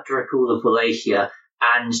Nebuchadnezzar, Vlad Dracul of Wallachia,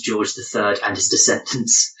 and George III and his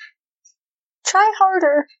descendants? Try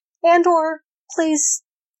harder, and/or, please,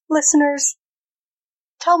 listeners,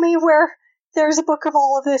 tell me where there's a book of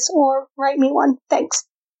all of this, or write me one. Thanks.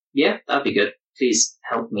 Yeah, that'd be good. Please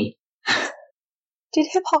help me. Did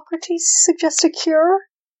Hippocrates suggest a cure?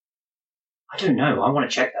 I don't know. I want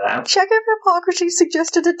to check that out. Check if Hippocrates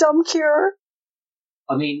suggested a dumb cure.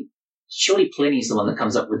 I mean, surely Pliny's the one that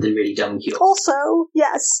comes up with the really dumb cure. Also,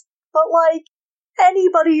 yes, but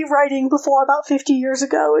anybody writing before about 50 years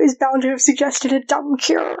ago is bound to have suggested a dumb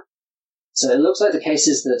cure. So it looks like the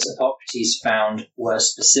cases that Hippocrates found were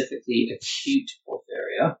specifically acute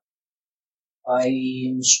porphyria. I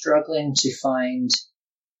am struggling to find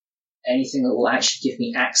anything that will actually give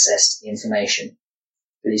me access to the information,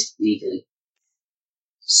 at least legally.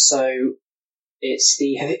 So it's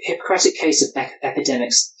the Hippocratic case of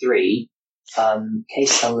Epidemics 3,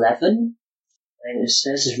 case 11. And it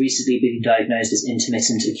says has recently been diagnosed as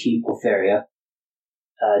intermittent acute porphyria.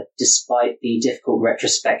 Despite the difficult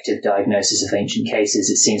retrospective diagnosis of ancient cases,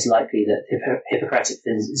 it seems likely that Hippocratic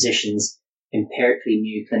physicians empirically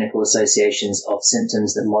knew clinical associations of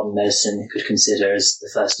symptoms that modern medicine could consider as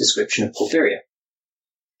the first description of porphyria.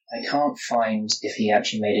 I can't find if he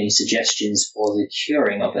actually made any suggestions for the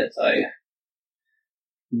curing of it, though.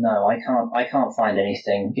 No, I can't find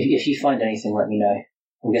anything. If you find anything, let me know.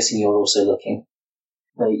 I'm guessing you're also looking.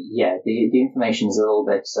 But yeah, the information is a little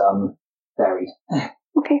bit varied.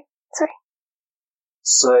 Okay, sorry.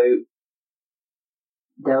 So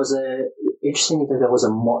there was interestingly, there was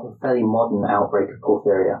a fairly modern outbreak of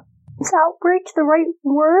porphyria. Is outbreak the right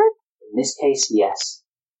word? In this case, yes.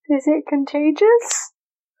 Is it contagious?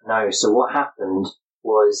 No. So what happened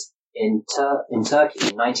was in Turkey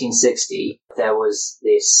in 1960, there was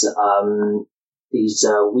these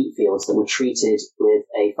wheat fields that were treated with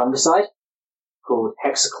a fungicide called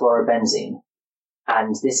hexachlorobenzene.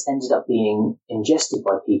 And this ended up being ingested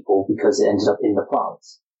by people because it ended up in the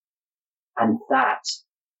plants. And that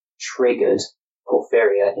triggered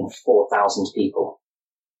porphyria in 4,000 people.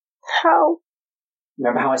 How?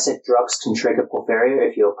 Remember how I said drugs can trigger porphyria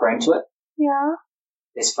if you're prone to it? Yeah.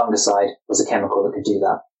 This fungicide was a chemical that could do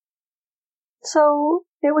that. So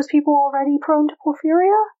it was people already prone to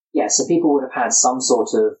porphyria? Yeah, so people would have had some sort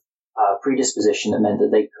of predisposition that meant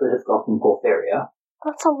that they could have gotten porphyria.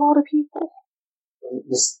 That's a lot of people.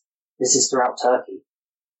 This is throughout Turkey.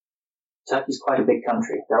 Turkey's quite a big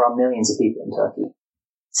country. There are millions of people in Turkey.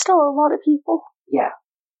 Still a lot of people. Yeah.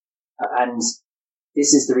 And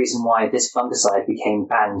this is the reason why this fungicide became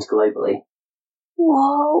banned globally.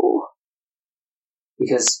 Whoa.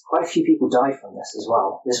 Because quite a few people died from this as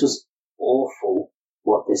well. This was awful,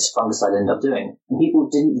 what this fungicide ended up doing. And people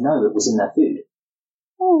didn't know it was in their food.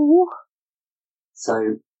 Oh.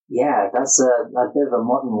 So, yeah, that's a bit of a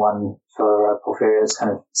modern one for porphyria. It's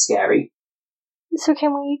kind of scary. So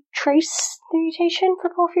can we trace the mutation for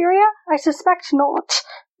porphyria? I suspect not.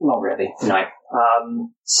 Not really, no.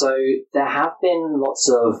 So there have been lots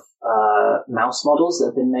of mouse models that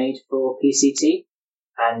have been made for PCT,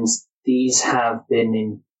 and these have been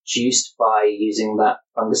induced by using that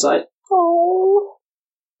fungicide. Oh.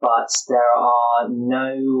 But there are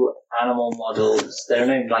no animal models. There are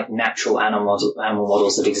no natural animal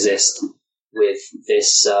models that exist with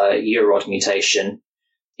this UROD mutation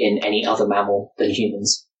in any other mammal than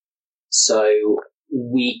humans. So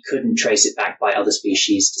we couldn't trace it back by other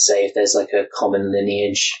species to say if there's a common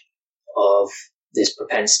lineage of this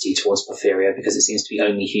propensity towards porphyria, because it seems to be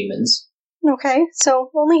only humans. Okay, so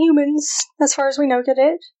only humans, as far as we know, get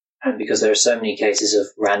it. And because there are so many cases of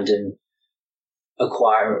random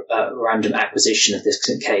acquisition of this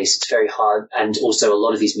case, it's very hard, and also a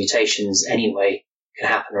lot of these mutations anyway can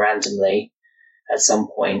happen randomly at some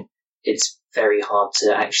point. It's very hard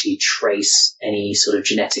to actually trace any sort of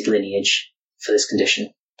genetic lineage for this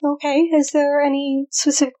condition. Okay, is there any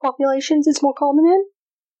specific populations it's more common in?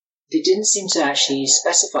 They didn't seem to actually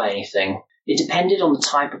specify anything. It depended on the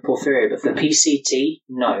type of porphyria, but for PCT,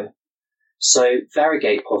 no. So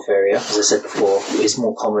variegate porphyria, as I said before, is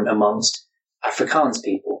more common amongst Afrikaans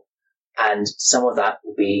people, and some of that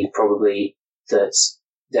will be probably that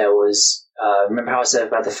there was. Remember how I said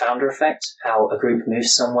about the founder effect? How a group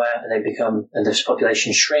moves somewhere and and the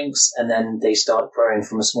population shrinks, and then they start growing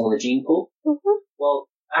from a smaller gene pool. Mm-hmm. Well,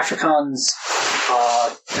 the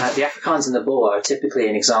Afrikaans in the Boer are typically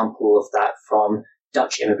an example of that from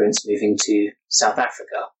Dutch immigrants moving to South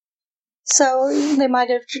Africa. So they might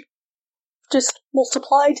have just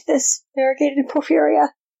multiplied this variegated porphyria.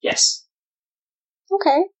 Yes.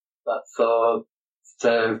 Okay. But for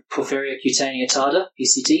Porphyria cutaneatada,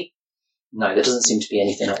 PCT, no, there doesn't seem to be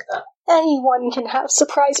anything like that. Anyone can have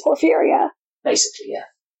surprise porphyria. Basically, yeah.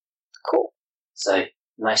 Cool. So,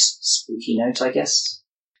 nice spooky note, I guess.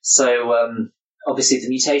 So, obviously the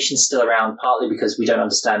mutation's still around, partly because we don't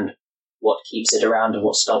understand what keeps it around and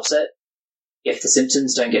what stops it. If the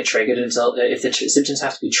symptoms don't get triggered if the symptoms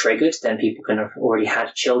have to be triggered, then people can have already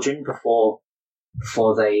had children before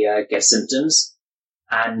they get symptoms.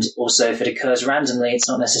 And also, if it occurs randomly, it's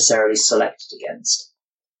not necessarily selected against.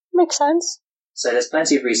 Makes sense. So there's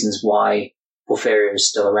plenty of reasons why porphyria is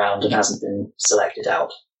still around and hasn't been selected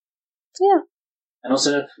out. Yeah. And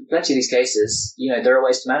also, in plenty of these cases, there are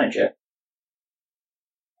ways to manage it.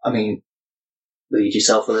 I mean, bleed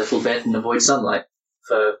yourself a little bit and avoid sunlight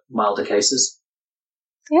for milder cases.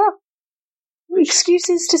 Yeah.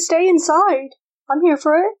 Excuses to stay inside. I'm here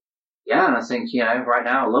for it. Yeah, and I think, right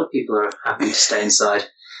now a lot of people are happy to stay inside.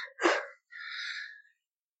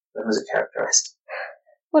 When was it characterized?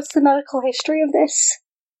 What's the medical history of this?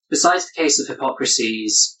 Besides the case of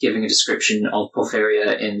Hippocrates giving a description of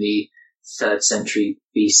porphyria in the 3rd century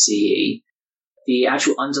BCE, the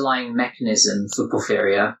actual underlying mechanism for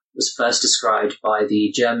porphyria was first described by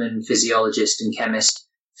the German physiologist and chemist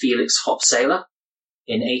Felix Hopsaler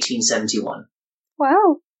in 1871.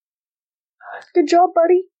 Wow. Good job,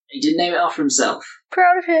 buddy. He didn't name it after himself.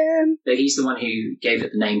 Proud of him. But he's the one who gave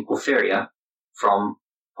it the name porphyria, from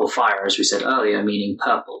porphyra, as we said earlier, meaning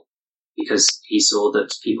purple, because he saw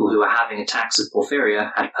that people who were having attacks of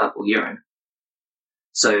porphyria had purple urine.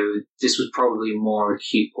 So this was probably more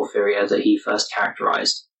acute porphyria that he first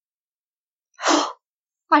characterized.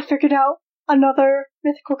 I figured out another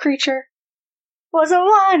mythical creature. Was a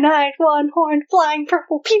one-eyed, one-horned, flying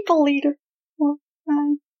purple people eater.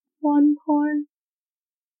 One-eyed, one-horned.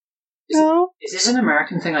 No? Is this an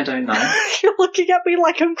American thing I don't know? You're looking at me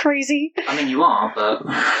like I'm crazy. I mean, you are, but...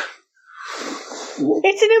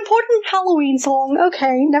 It's an important Halloween song.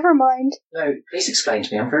 Okay, never mind. No, please explain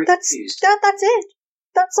to me. I'm very confused. That's it.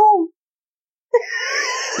 That's all.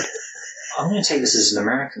 I'm going to take this as an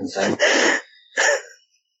American thing.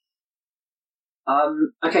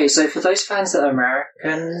 Okay, so for those fans that are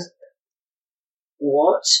American,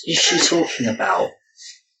 what is she talking about?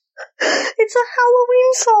 It's a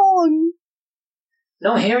Halloween song.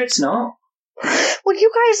 No, here it's not. Well,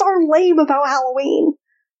 you guys are lame about Halloween.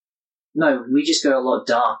 No, we just go a lot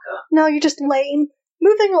darker. No, you're just lame.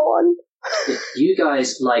 Moving on. You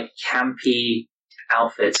guys like campy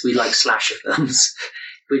outfits. We like slasher films.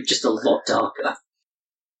 We're just a lot darker.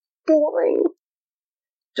 Boring.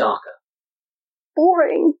 Darker.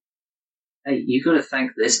 Boring. Hey, you gotta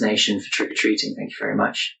thank this nation for trick-or-treating, thank you very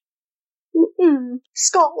much. Mm-mm.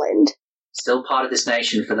 Scotland. Still part of this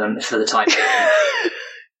nation for the time being.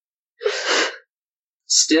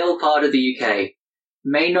 Still part of the UK.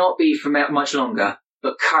 May not be for much longer,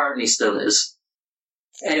 but currently still is.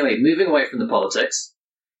 Anyway, moving away from the politics.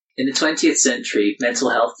 In the 20th century, mental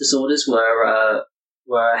health disorders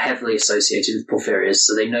were heavily associated with porphyrias,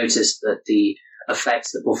 so they noticed that the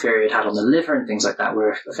effects that porphyria had on the liver and things like that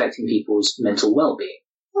were affecting people's mental well-being.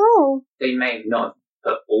 Oh. They may not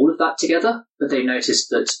have put all of that together, but they noticed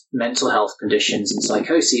that mental health conditions and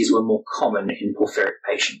psychoses were more common in porphyric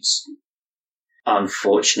patients.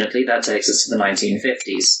 Unfortunately, that takes us to the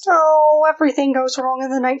 1950s. Oh, everything goes wrong in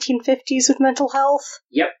the 1950s with mental health.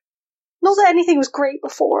 Yep. Not that anything was great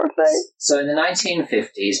before, but... So in the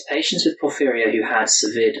 1950s, patients with porphyria who had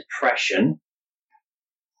severe depression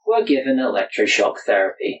were given electroshock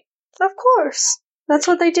therapy. Of course. That's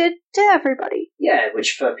what they did to everybody. Yeah,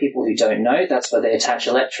 which for people who don't know, that's where they attach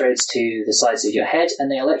electrodes to the sides of your head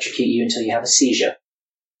and they electrocute you until you have a seizure.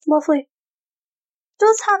 Lovely.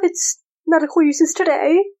 Does have its medical uses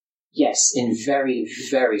today. Yes, in very,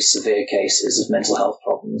 very severe cases of mental health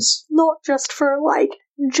problems. Not just for,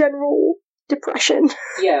 general depression.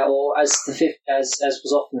 Yeah, or as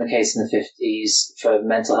was often the case in the 50s for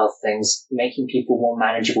mental health things, making people more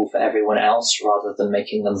manageable for everyone else rather than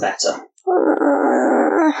making them better.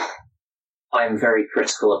 I'm very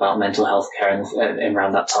critical about mental health care in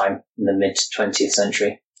around that time, in the mid-20th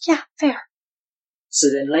century. Yeah, fair. So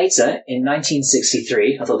then later, in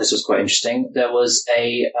 1963, I thought this was quite interesting, there was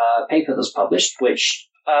a paper that was published, which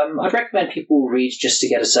I'd recommend people read just to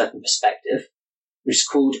get a certain perspective, which is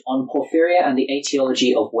called On Porphyria and the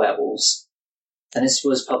Etiology of Werewolves. And this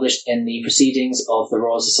was published in the Proceedings of the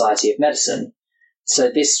Royal Society of Medicine. So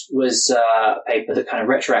this was a paper that kind of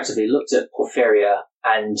retroactively looked at porphyria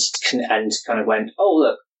and kind of went, oh,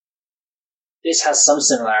 look, this has some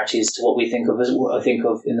similarities to what we think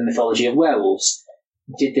of in the mythology of werewolves.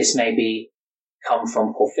 Did this maybe come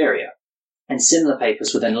from porphyria? And similar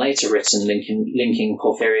papers were then later written linking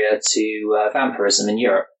porphyria to vampirism in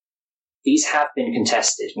Europe. These have been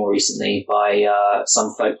contested more recently by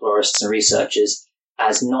some folklorists and researchers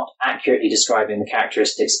as not accurately describing the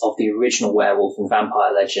characteristics of the original werewolf and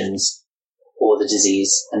vampire legends or the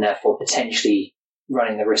disease, and therefore potentially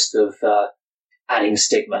running the risk of adding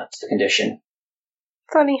stigma to the condition.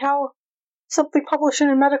 Funny how something published in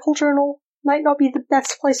a medical journal might not be the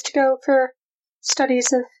best place to go for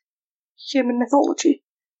studies of human mythology.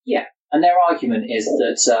 Yeah, and their argument is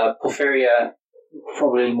that porphyria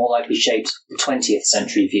probably more likely shaped the 20th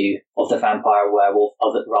century view of the vampire werewolf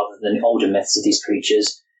rather than older myths of these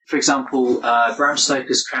creatures. For example, Bram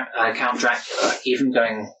Stoker's Count Dracula, even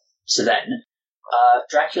going to then,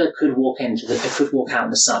 Dracula could walk out in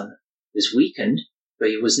the sun. He was weakened, but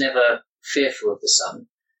he was never fearful of the sun.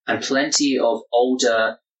 And plenty of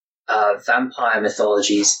older vampire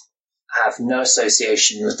mythologies have no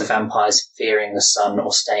association with the vampires fearing the sun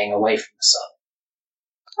or staying away from the sun.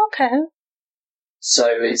 Okay. So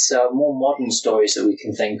it's more modern stories that we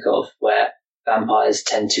can think of where vampires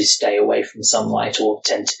tend to stay away from sunlight or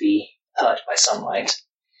tend to be hurt by sunlight.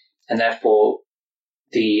 And therefore,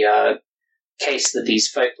 the case that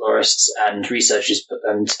these folklorists and researchers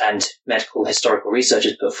and medical historical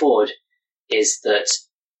researchers put forward is that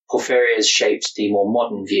porphyria has shaped the more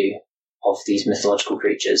modern view of these mythological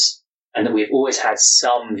creatures, and that we've always had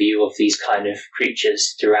some view of these kind of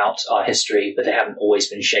creatures throughout our history, but they haven't always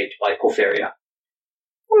been shaped by porphyria.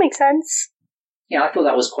 That makes sense. Yeah, I thought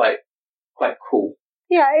that was quite cool.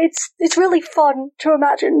 Yeah, it's really fun to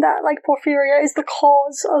imagine that, porphyria is the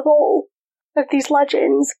cause of all of these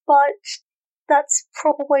legends, but that's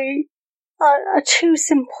probably a too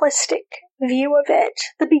simplistic view of it.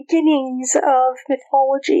 The beginnings of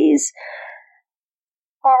mythologies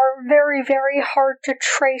are very, very hard to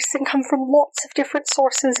trace and come from lots of different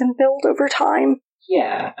sources and build over time.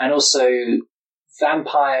 Yeah, and also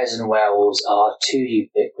vampires and werewolves are too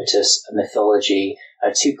ubiquitous a mythology,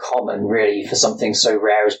 too common, really, for something so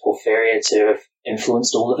rare as porphyria to have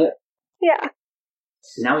influenced all of it. Yeah.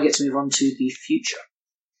 Now we get to move on to the future.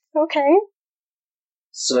 Okay.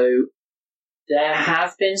 So, there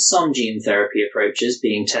have been some gene therapy approaches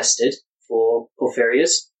being tested for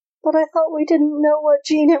porphyrias. But I thought we didn't know what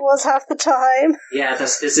gene it was half the time. Yeah,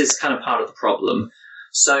 this is kind of part of the problem.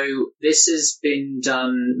 So this has been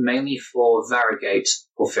done mainly for variegate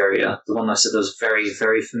porphyria, the one I said was very,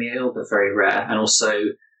 very familial but very rare. And also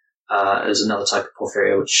there's another type of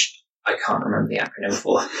porphyria which I can't remember the acronym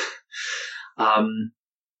for.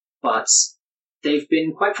 But they've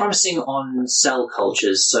been quite promising on cell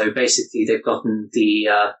cultures. So basically they've gotten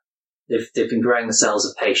they've been growing the cells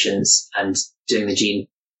of patients and doing the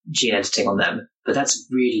gene editing on them. But that's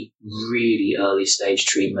really, really early stage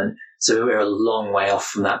treatment. So we're a long way off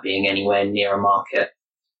from that being anywhere near a market.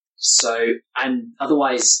 So, and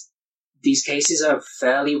otherwise, these cases are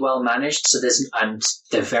fairly well managed. And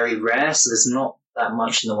they're very rare. So there's not that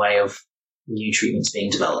much in the way of new treatments being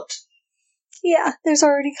developed. Yeah, there's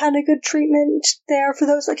already kind of good treatment there for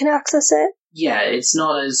those that can access it. Yeah, it's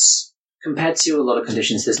not as, compared to a lot of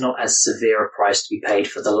conditions, there's not as severe a price to be paid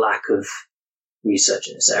for the lack of research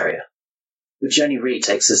in this area. Which only really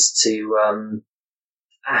takes us to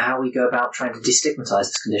how we go about trying to destigmatize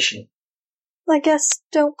this condition. I guess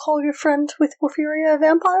don't call your friend with porphyria a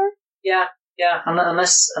vampire? Yeah,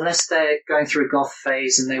 unless they're going through a goth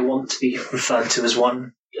phase and they want to be referred to as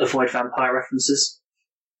one, avoid vampire references.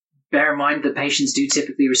 Bear in mind that patients do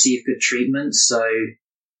typically receive good treatment, so,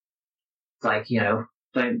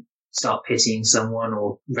 don't start pitying someone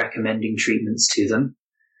or recommending treatments to them.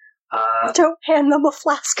 Don't hand them a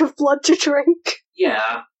flask of blood to drink.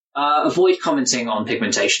 Yeah. Avoid commenting on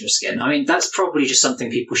pigmentation of skin. I mean, that's probably just something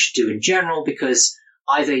people should do in general, because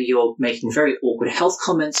either you're making very awkward health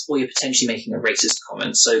comments or you're potentially making a racist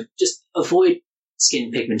comment. So just avoid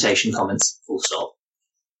skin pigmentation comments, full stop.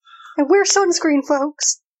 And wear sunscreen,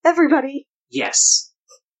 folks. Everybody. Yes.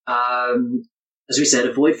 As we said,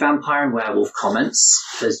 avoid vampire and werewolf comments.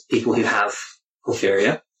 There's people who have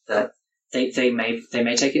porphyria that they may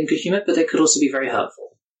take in good humor, but they could also be very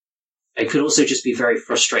hurtful. It could also just be very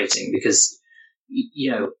frustrating because,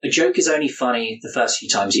 a joke is only funny the first few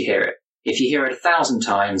times you hear it. If you hear it 1,000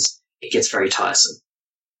 times, it gets very tiresome.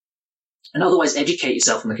 And otherwise, educate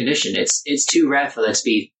yourself on the condition. It's too rare for there to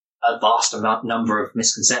be a vast number of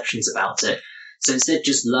misconceptions about it. So instead,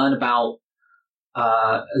 just learn about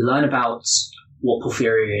what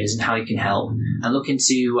porphyria is and how you can help, and look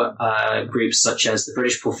into groups such as the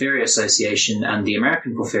British Porphyria Association and the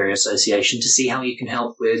American Porphyria Association to see how you can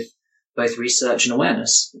help with both research and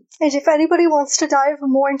awareness. And if anybody wants to dive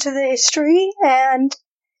more into the history and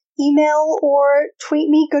email or tweet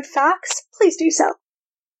me good facts, please do so.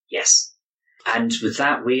 Yes. And with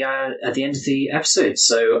that, we are at the end of the episode.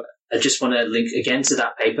 So I just want to link again to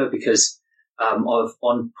that paper because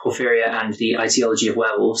on Porphyria and the Etiology of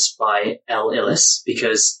Werewolves by L. Illis,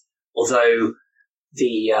 because although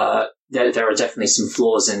there are definitely some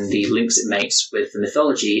flaws in the links it makes with the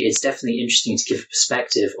mythology, it's definitely interesting to give a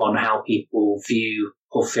perspective on how people view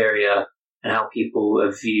porphyria and how people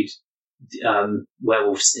have viewed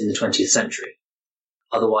werewolves in the 20th century.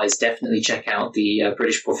 Otherwise, definitely check out the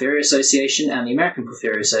British Porphyria Association and the American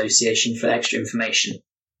Porphyria Association for extra information.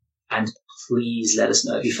 And please let us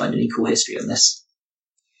know if you find any cool history on this.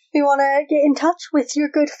 If you want to get in touch with your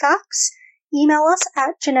good facts, email us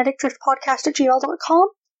at geneticdriftpodcast@gmail.com,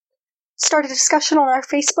 start a discussion on our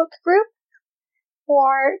Facebook group,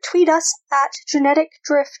 or tweet us at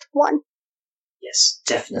geneticdrift1. Yes,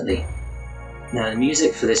 definitely. Now, the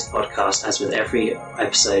music for this podcast, as with every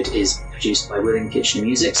episode, is produced by William Kitchener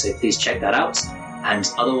Music, so please check that out. And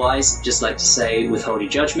otherwise, just like to say, withhold your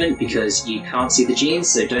judgment, because you can't see the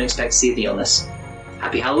genes, so don't expect to see the illness.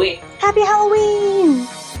 Happy Halloween! Happy Halloween!